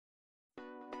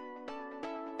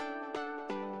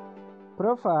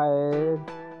Profile.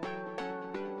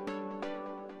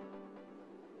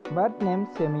 Birth name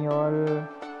Samuel.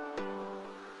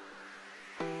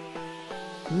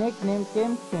 Nickname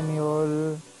Kim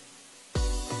Samuel.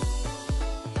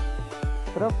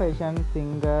 Profession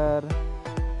singer.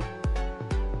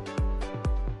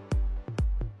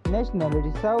 Nationality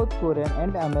South Korean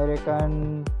and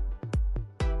American.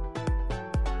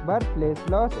 Birthplace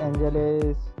Los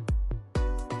Angeles.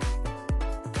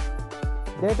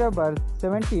 Date of birth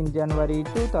 17 January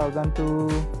 2002.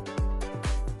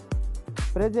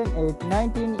 Present age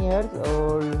 19 years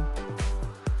old.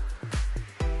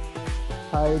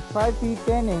 Height 5 feet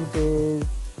 10 inches.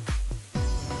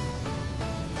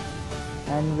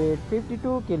 And weight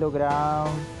 52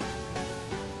 kilograms.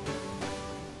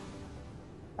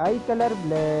 Eye color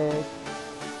black.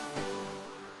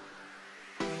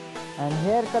 And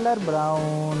hair color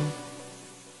brown.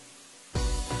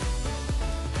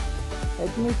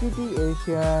 Ethnicity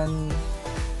Asian.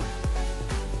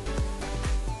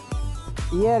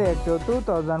 Year active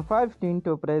 2015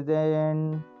 to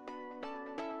present.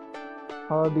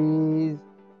 Hobbies.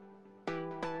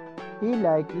 He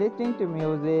likes listening to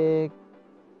music.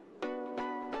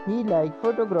 He likes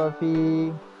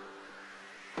photography.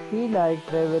 He likes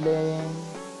traveling.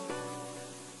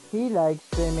 He likes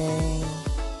swimming.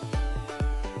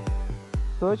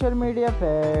 Social media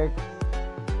facts.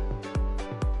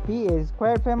 He is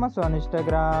quite famous on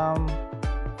Instagram.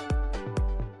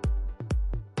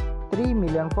 3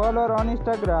 million followers on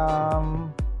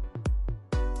Instagram.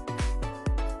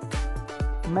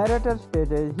 Marital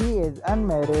status, he is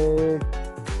unmarried.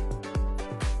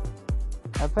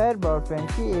 Affair boyfriend,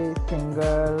 she is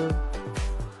single.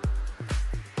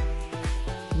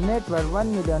 Net worth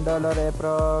 $1 million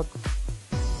approx.